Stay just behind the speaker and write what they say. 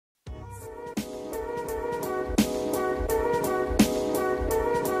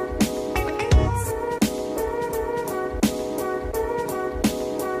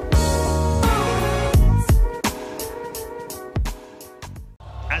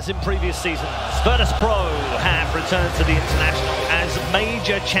As in previous seasons, Virtus Pro have returned to the International as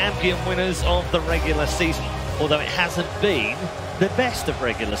major champion winners of the regular season, although it hasn't been the best of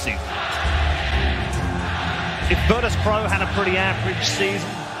regular seasons. If Virtus Pro had a pretty average season,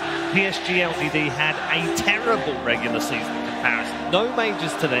 PSG LTD had a terrible regular season in comparison. No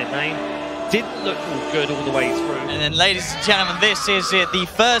majors to their name, didn't look all good all the way through. And then, ladies and gentlemen, this is it. The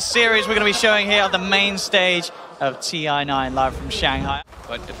first series we're going to be showing here on the main stage of TI9 live from Shanghai.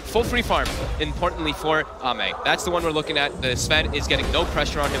 But full free farm, importantly for Ame. That's the one we're looking at. The Sven is getting no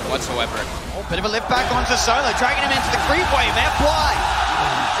pressure on him whatsoever. Oh, bit of a lift back onto Solo, dragging him into the creep wave. FY!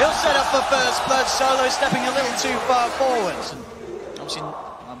 He'll set up for first blood. Solo stepping a little too far forwards. And obviously,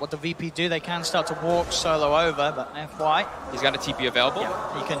 what the VP do, they can start to walk Solo over, but FY... He's got a TP available.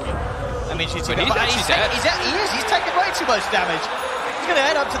 Yeah, he can... I mean, he's actually dead. He's taking way too much damage. He's going to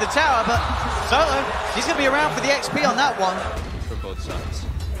head up to the tower, but Solo, he's going to be around for the XP on that one. From both sides.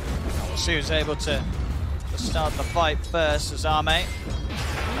 Su's able to start the fight first as Ame.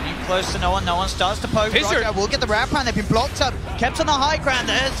 Running close to no one starts to poke. Roger will get the wrap round, they've been blocked up, kept on the high ground.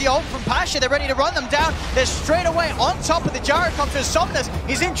 There's the ult from Pasha, they're ready to run them down. They're straight away on top of the gyrocopter. Somnus,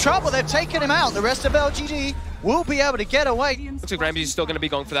 he's in trouble, they've taken him out. The rest of LGD will be able to get away. Looks like Ramsey's still going to be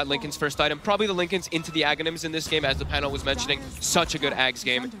going for that Linken's first item. Probably the Linken's into the Aghanims in this game, as the panel was mentioning. Such a good Aghs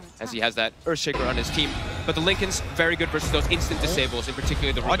game, as he has that Earthshaker on his team. But the Linken's very good versus those instant disables, in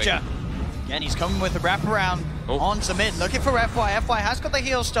particular the Rubik. Roger. Again, he's coming with the wraparound onto mid, looking for FY. FY has got the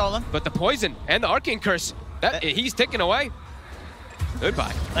heal stolen. But the poison and the Arcane Curse, he's ticking away.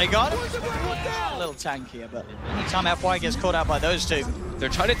 Goodbye. They got him. A little tankier, but anytime FY gets caught out by those two. They're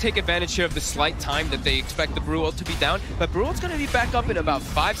trying to take advantage here of the slight time that they expect the Brew ult to be down, but Brew ult's going to be back up in about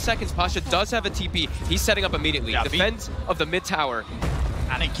 5 seconds. Pasha does have a TP. He's setting up immediately. Yeah, defense of the mid tower.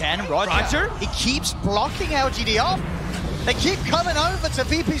 And again, Roger. He keeps blocking LGD off. They keep coming over to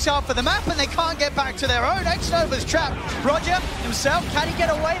VP's half of the map and they can't get back to their own. X-Nova's trapped. Roger himself, can he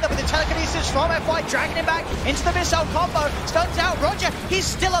get away though with the telekinesis from FY, dragging him back into the missile combo. Stuns out Roger, he's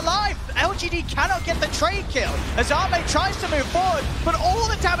still alive. LGD cannot get the trade kill as Ame tries to move forward, but all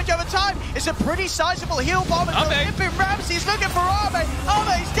the damage over time is a pretty sizable heal bomb until Limpin Ramsey's looking for Ame.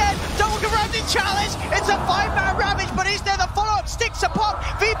 Ame's dead, double Ramsey challenge. It's a 5-man ravage, but is there the follow-up? Sticks a pop.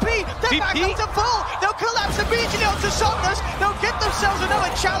 VP, they're back up to full. They'll collapse immediately onto Somnus. They'll get themselves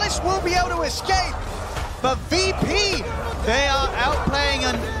another chalice, will be able to escape. But VP, they are outplaying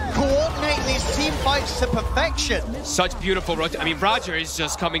and coordinating these team fights to perfection. Such beautiful rotation. I mean, Roger is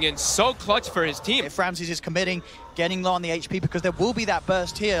just coming in so clutch for his team. If Ramses is committing, getting low on the HP, because there will be that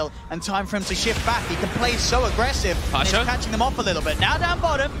burst heal and time for him to shift back. He can play so aggressive. Pasha? And he's catching them off a little bit. Now down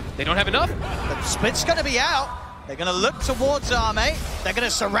bottom. They don't have enough. The split's going to be out. They're going to look towards Ame. They're going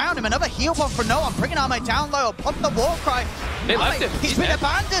to surround him. Another heal bomb for no one. Bringing Ame down low. Pop the war cry. They left him. He's been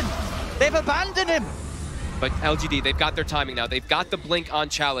abandoned. They've abandoned him. But LGD, they've got their timing now. They've got the blink on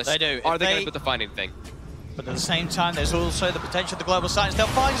Chalice. They do. Are they going to put the find anything? But at the same time, there's also the potential of the global silence. They'll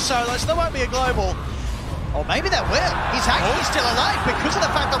find Solo, so there won't be a global. Or maybe there will. He's actually still alive because of the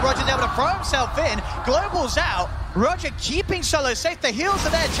fact that Roger's able to throw himself in. Global's out. Roger keeping Solo safe. The heals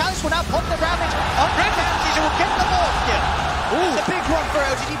are there. Chalice will now pop the ravage on Ramses and will get the morph kill. It's a big run for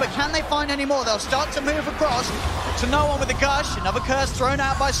LGD, but can they find any more? They'll start to move across to no one with the gush. Another curse thrown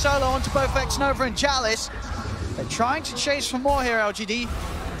out by Solo onto both X-Nova and Chalice. They're trying to chase for more here, LGD.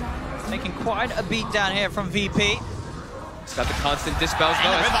 Taking quite a beat down here from VP. He's got the constant dispels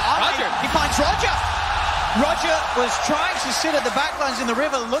though. Roger! He finds Roger! Roger was trying to sit at the backlines in the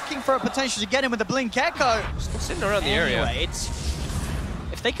river, looking for a potential to get him with the Blink Echo. Still sitting around the area.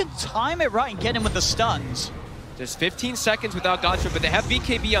 If they can time it right and get him with the stuns. There's 15 seconds without Godship, but they have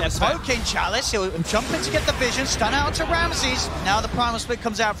BKB on the spot. Poking Chalice, he'll jump in to get the vision, stun out to Ramses. Now the primal split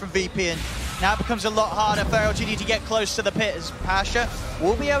comes out from VP, and now it becomes a lot harder for LGD to get close to the pit as Pasha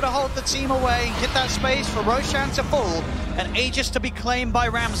will be able to hold the team away and get that space for Roshan to fall and Aegis to be claimed by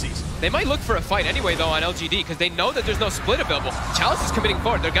Ramses. They might look for a fight anyway, though, on LGD, because they know that there's no split available. Chalice is committing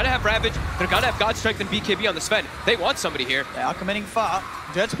forward. They're going to have Ravage. They're going to have God Strength and BKB on the Sven. They want somebody here. They are committing far.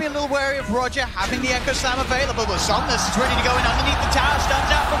 You have to be a little wary of Roger having the Echo Slam available, but Somnus is ready to go in underneath the tower.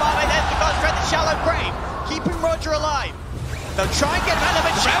 Stuns out from Ame. There's the God Strength and Shallow Grave, keeping Roger alive. They'll try and get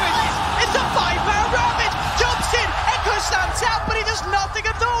relevant. It's a 5-man Ravage! Jumps in, Echo Slams out, but he does nothing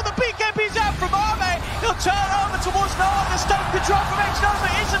at all. The BKB's out from Ame. He'll turn over towards no one. The stun control from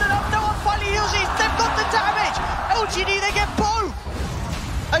X-Nova isn't enough. No one finally heals. They've got the damage. LGD, they get both.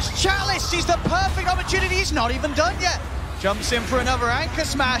 As Chalice sees the perfect opportunity. He's not even done yet. Jumps in for another anchor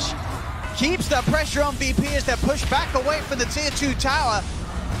smash. Keeps the pressure on VP as they're pushed back away from the tier 2 tower.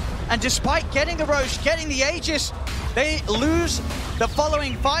 And despite getting the Roche, getting the Aegis, they lose the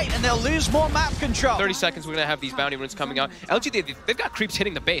following fight, and they'll lose more map control. 30 seconds, we're going to have these bounty runes coming out. LG, they've got creeps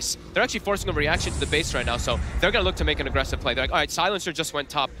hitting the base. They're actually forcing a reaction to the base right now, so they're going to look to make an aggressive play. They're like, all right, Silencer just went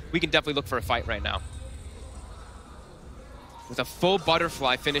top. We can definitely look for a fight right now. With a full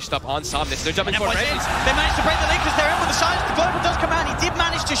butterfly finished up on Somnus. They're jumping for Ramses. They managed to break the link because they're in with the silence. The global does come out. He did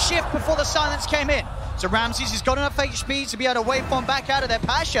manage to shift before the silence came in. So Ramses has got enough HP to be able to waveform back out of there.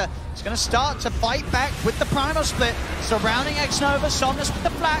 Pasha is going to start to fight back with the primal split. Surrounding X-Nova, Somnus with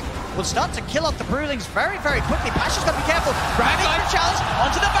the flak. Will start to kill off the Brewlings very, very quickly. Pasha's got to be careful. Grabbing the challenge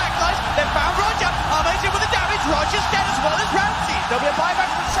onto the backlines. They found Roger. Amazing with the damage. Roger's dead as well as Ramses. There'll be a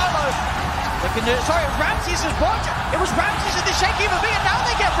buyback from Solo. Sorry, Ramses is Roger. It was Ramses and the shaky of and now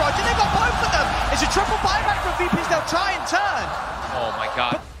they get Roger. They've got both of them. It's a triple buyback from VPs. They'll try and turn. Oh my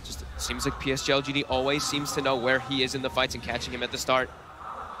god. Just seems like PSG LGD always seems to know where he is in the fights and catching him at the start.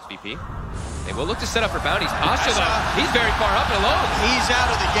 It's VP. They will look to set up for bounties. Pasha, though, he's very far up and alone. He's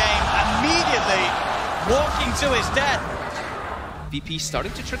out of the game immediately, walking to his death. VP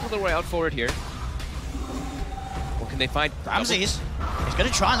starting to trickle their way out forward here. What can they find? Ramses. He's going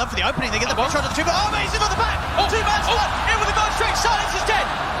to try and look for the opening. They get the ball shot to the two. Oh, amazing on the back. Two-man spot. In with the gold strike. Silence is dead.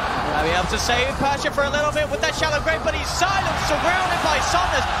 They'll be able to save Pasha for a little bit with that shallow grave, but he's silenced, surrounded by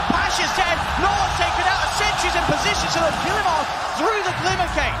Somnus. Pasha's dead. No one's taken out. Sentry's in position, so they'll kill him off through the Glimmer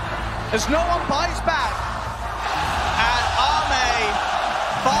Cave. As no one bites back. And Arme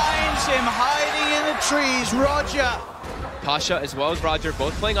finds him hiding in the trees. Roger. Pasha as well as Roger,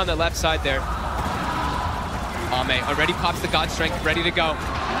 both playing on the left side there. Ame already pops the God Strength, ready to go.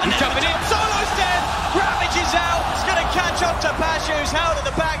 He's jumping in. Solo's dead. Ravage is out. It's going to catch up to Pasha, who's held at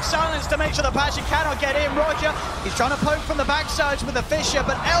the back. Silence to make sure that Pasha cannot get in. Roger, he's trying to poke from the backsides with the Fisher,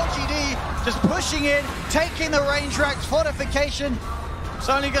 but LGD just pushing in, taking the range rack's fortification. It's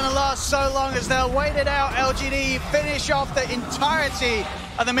only going to last so long as they'll wait it out. LGD finish off the entirety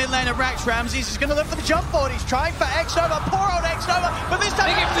of the mid lane of Rax. Ramses is going to look for the jump forward. He's trying for X-Nova. Poor old X-Nova. But this time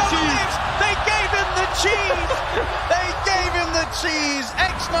they gave him the cheese. They gave him the cheese. They gave him the cheese.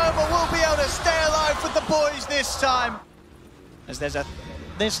 X-Nova will be able to stay alive with the boys this time. As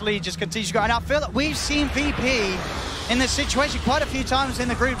this lead just continues to go. And I feel that we've seen VP in this situation quite a few times in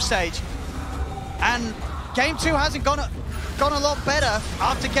the group stage. And game 2 hasn't gone a lot better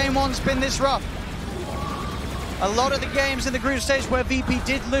after game 1's been this rough. A lot of the games in the group stage where VP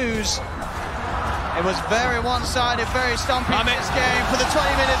did lose, it was very one-sided, very stumpy this game. For the 20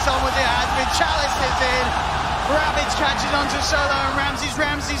 minutes onwards, it has been. Chalice is in. Ravage catches onto Solo and Ramses.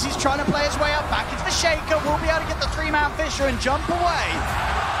 Ramses, he's trying to play his way up back into the Shaker. Will be able to get the 3-man Fisher and jump away.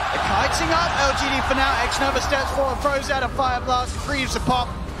 They're kiting up LGD for now. X-Nova steps forward, throws out a Fire Blast, retrieves the pop.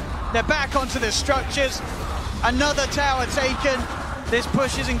 They're back onto the structures. Another tower taken. This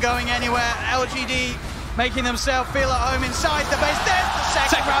push isn't going anywhere. LGD making themselves feel at home inside the base. There's the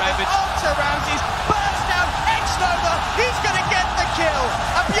second Ravage. Onto Ramses. Burst down. X-Nova. He's going to get the kill.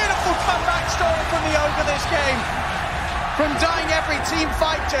 A beautiful comeback story from the Ogre this game. From dying every team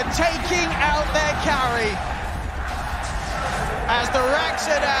fight to taking out their carry. As the racks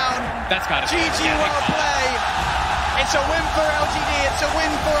are down. That's got to be GG well play. It's a win for LGD. It's a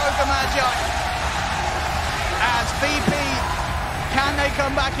win for Ogre Magi. As VP, can they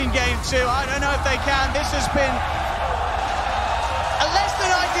come back in game 2? I don't know if they can. This has been less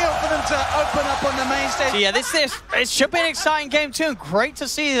than ideal for them to open up on the main stage. So yeah, it should be an exciting game 2, and great to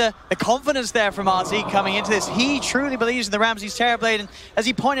see the confidence there from RT coming into this. He truly believes in the Ramses Terrorblade, and as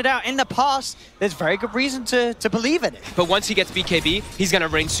he pointed out in the past, there's very good reason to believe in it. But once he gets BKB, he's going to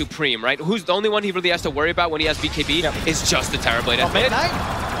reign supreme, right? Who's the only one he really has to worry about when he has BKB is just the Terrorblade at mid.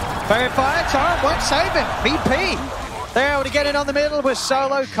 Very fire, Torrent won't save him. VP, they're able to get it on the middle with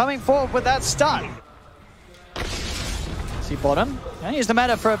Solo coming forward with that stun. See bottom. And here's the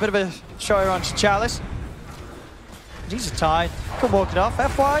meta for a bit of a show on Chalice. These are tied. Could walk it off.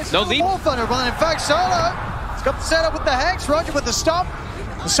 F-wise. No lead. More vulnerable. And in fact, Solo has got the setup with the Hex. Roger with the stop.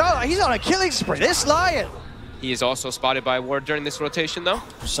 Solo, he's on a killing spree. This Lion. He is also spotted by Ward during this rotation, though.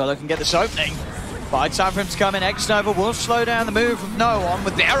 Solo can get this opening. By time for him to come in, X-Nova will slow down the move of no one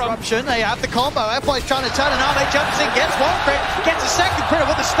with the disruption. They have the combo. F-Wise trying to turn, and Arme jumps in, gets one crit, gets a second crit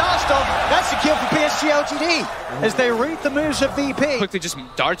with the Star Storm. That's the kill for PSG LGD as they read the moves of VP. Quickly just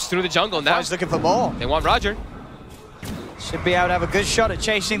darts through the jungle now. F-Wise looking for more. They want Roger. Should be able to have a good shot at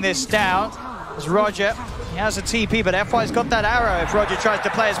chasing this down. As Roger, he has a TP, but F-Wise got that arrow. If Roger tries to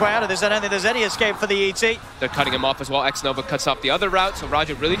play his way out of this, I don't think there's any escape for the ET. They're cutting him off as well. X-Nova cuts off the other route, so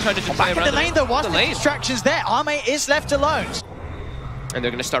Roger really trying to just play around the lane. There was the distractions there. Arme is left alone. And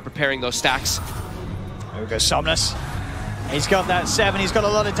they're going to start preparing those stacks. There we go, Somnus. He's got that 7, he's got a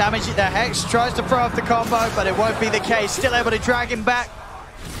lot of damage. The Hex tries to throw off the combo, but it won't be the case. Still able to drag him back.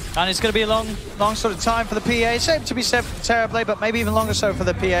 And it's going to be a long sort of time for the PA. Same to be said for Terrorblade, but maybe even longer so for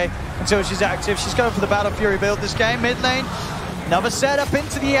the PA until she's active. She's going for the Battle Fury build this game. Mid lane, another setup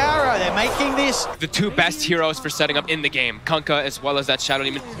into the arrow. They're making this. The two best heroes for setting up in the game. Kunkka as well as that Shadow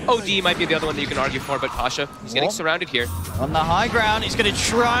Demon. OD might be the other one that you can argue for, but Pasha, he's getting surrounded here. On the high ground, he's going to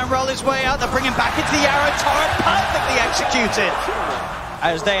try and roll his way out. They're bringing back into the arrow. Torrent perfectly executed.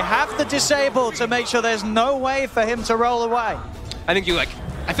 As they have the disable to make sure there's no way for him to roll away. I think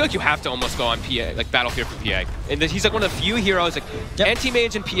I feel like you have to almost go on PA, like Battle Fear for PA. And he's like one of the few heroes, like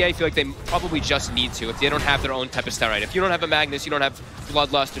anti-mage and PA feel like they probably just need to if they don't have their own type of star right. If you don't have a Magnus, you don't have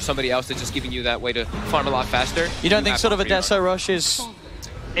Bloodlust or somebody else that's just giving you that way to farm a lot faster. You don't think sort of a Deso rush is...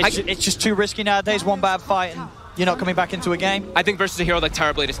 It's just too risky nowadays, one bad fight and you're not coming back into a game? I think versus a hero like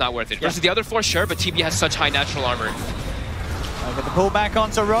Terrorblade, it's not worth it. Versus the other 4, sure, but TB has such high natural armor. I'll get the pull back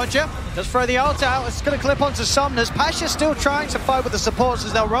onto Roger. Just throw the ult out. It's going to clip onto Somnus. Pasha's still trying to fight with the supports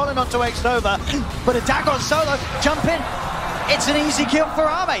as they're rolling onto X-Nova. But attack on Solo. Jump in. It's an easy kill for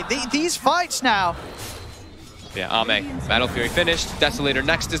Ame. These fights now. Yeah, Ame. Battle Fury finished. Desolator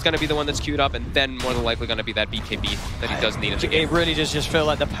next is going to be the one that's queued up, and then more than likely going to be that BKB that he does need in the game. It really does just feel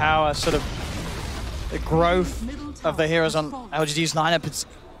like the power, sort of the growth of the heroes on LGD's lineup.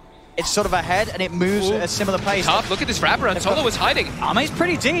 It's sort of ahead, and it moves at a similar pace. Top, look at this wraparound. Solo is hiding. Ame's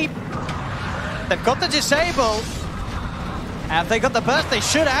pretty deep. They've got the disable. And if they got the burst, they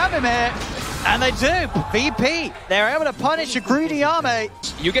should have him here. And they do. VP, they're able to punish a greedy Ame.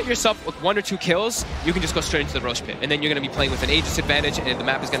 You get yourself with 1 or 2 kills, you can just go straight into the Roche Pit. And then you're going to be playing with an Aegis advantage, and the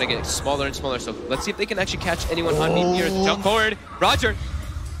map is going to get smaller and smaller. So let's see if they can actually catch anyone on me here. Jump forward. Roger.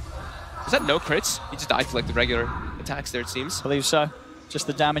 Is that no crits? He just died to like the regular attacks there, it seems. I believe so. Just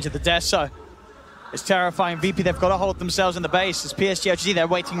the damage of the Deso. It's terrifying. VP, they've got to hold themselves in the base. As PSG LGD, they're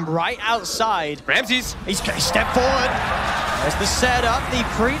waiting right outside. Ramses. He's stepped forward. There's the setup. The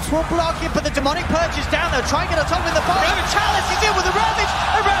creeps will block it, but the demonic purge is down. They'll try and get on top in the bottom. Chalice is in with the Ravage,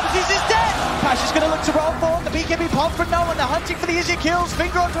 and Ramses is dead. Pasha's going to look to roll forward. The BKB pop from no one. They're hunting for the easy kills.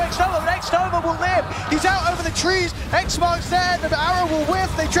 Finger onto X-Nova, but X-Nova will live. He's out over the trees. X-Mark's there. The arrow will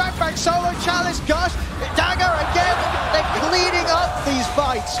whiff. They drag back Solo. Chalice, Gush, Dagger again. They're cleaning up these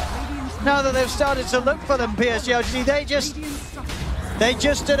fights. Now that they've started to look for them, PSG LGD, they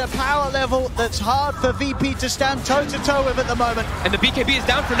just at a power level that's hard for VP to stand toe-to-toe with at the moment. And the BKB is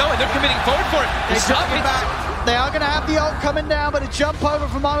down for no, and they're committing forward for it. They are going to have the ult coming down, but a jump over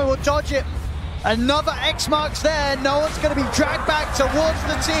from Ame will dodge it. Another X marks there. No one's going to be dragged back towards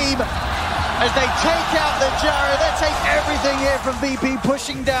the team as they take out the Gyro. They take everything here from VP,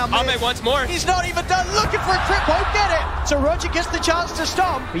 pushing down. Ame wants more. He's not even done. Looking for a crit, won't get it. So Roger gets the chance to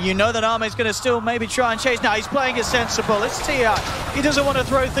stop. But you know that Ame's going to still maybe try and chase. Now he's playing it sensible. It's TI. He doesn't want to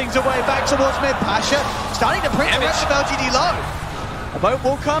throw things away. Back towards mid. Pasha starting to print the rest of LGD low. A boat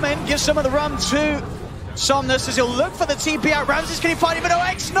will come in, give some of the run to Somnus as he'll look for the TP out. Ramses, can he find him? But no,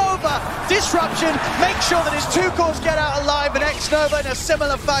 X-Nova! Disruption, make sure that his 2 cores get out alive, and X-Nova in a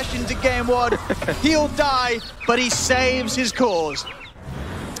similar fashion to game 1. He'll die, but he saves his cores.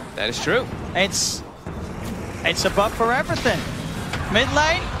 That is true. It's a buff for everything. Mid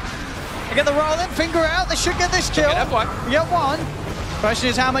lane, they get the roll in, finger out, they should get this kill. Get one. We get one. Question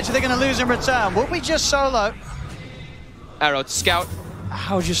is, how much are they going to lose in return? Will we just solo? Arrow to scout.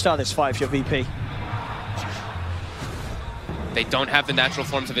 How would you start this fight if you're VP? They don't have the natural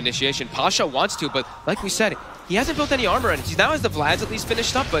forms of initiation. Pasha wants to, but like we said, he hasn't built any armor, and he now has the Vlads at least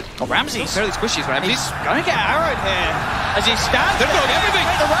finished up, but Ramses fairly squishy. Ramses going to get arrowed here as he stands. They're throwing everything.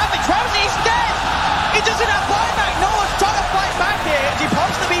 The Ramses dead. He doesn't have buyback. No one's trying to fight back here. As he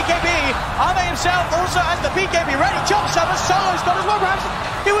pumps the BKB. Ame himself also has the BKB ready. Jumps up, Solo's got as well. Ramses,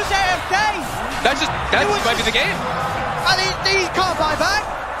 he was AFK. That might be the game. And he can't buy back.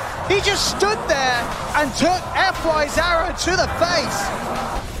 He just stood there and took FY's arrow to the face.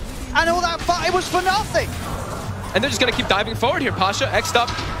 And all that fight, it was for nothing. And they're just going to keep diving forward here. Pasha, X'd up,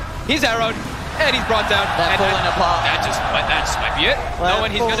 he's arrowed, and he's brought down. They're falling apart. That just might be it. No,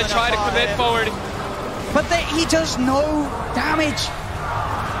 and he's going to try to commit forward. But he does no damage.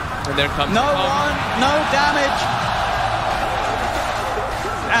 And there comes no damage.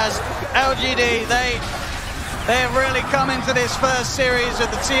 As LGD, they've really come into this first series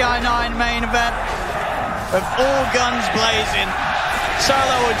of the TI9 main event with all guns blazing.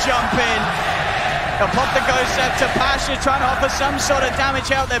 Solo will jump in. He'll pop the Ghost Scepter. Pasha trying to offer some sort of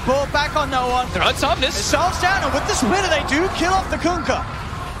damage out. They're brought back on no one. They're on Somnus. Solves down, and with the Splitter, they do kill off the Kunkka.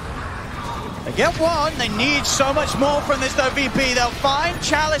 They get one. They need so much more from this, though, VP. They'll find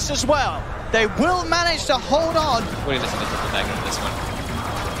Chalice as well. They will manage to hold on. What do you listen to the back of this one?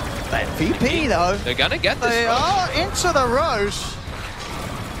 But VP, though, They're gonna get this. they are into the Roche.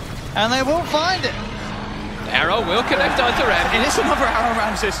 And they will find it. Arrow will connect onto Ramsey. It is another arrow,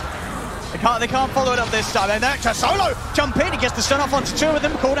 Ramses. They can't follow it up this time. And that's a solo jump in. He gets the stun off onto two of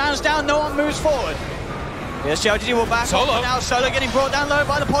them. Cooldown's down. No one moves forward. Yes, JLGD will back Solo. off. Now Solo getting brought down low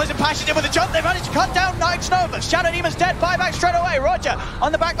by the poison. Pashes in with a jump. They managed to cut down Night's Nova. Shadow Demon's dead. Buyback straight away. Roger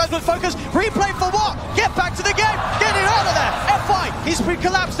on the backlines with focus. Replay for what? Get back to the game. Get it out of there. FY. He's been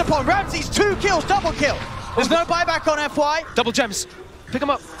collapsed upon. Ramsey's 2 kills. Double kill. There's no buyback on FY. Double gems. Pick him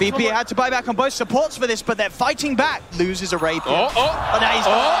up. VP had to buy back on both supports for this, but they're fighting back. Loses a rapier. Oh, now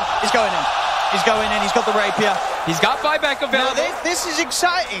he's going in. He's going in. He's got the rapier. He's got buyback available. Now this is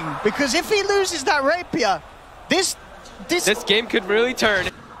exciting because if he loses that rapier, this game could really turn.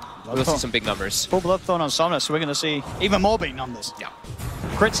 We'll see some big numbers. Full Bloodthorn on Somnus, so we're going to see even more big numbers. Yeah.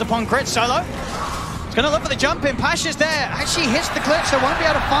 Crits upon crits. Solo. He's going to look for the jump in. Pasha's there. Actually hits the glitch, so won't be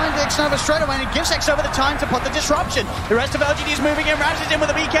able to find Xnova straight away, and it gives Xnova the time to put the disruption. The rest of LGD is moving in. Ramses in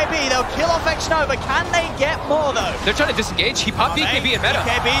with a BKB. They'll kill off Xnova. Can they get more, though? They're trying to disengage. He popped BKB in meta.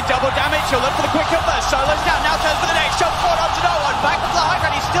 BKB, double damage. He'll look for the quick kill first. Solo's down. Now turns for the next. Jump forward onto no one. Back with the high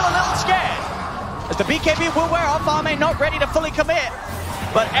ground. He's still a little scared. As the BKB will wear off, Arme not ready to fully commit.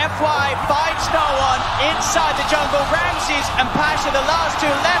 But FY finds no one inside the jungle. Ramses and Pasha, the last two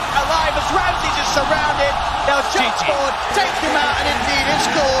left alive as Ramses is surrounded. They'll jump forward, take him out, and indeed it's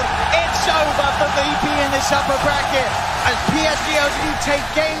scored. It's over for VP in this upper bracket. As PSG LGD take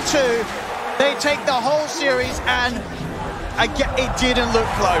game 2, they take the whole series, and again, it didn't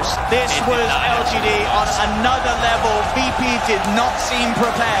look close. This was LGD on another level. VP did not seem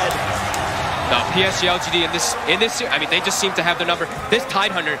prepared. No, PSG LGD in this, I mean, they just seem to have the number. This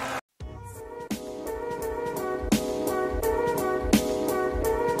Tidehunter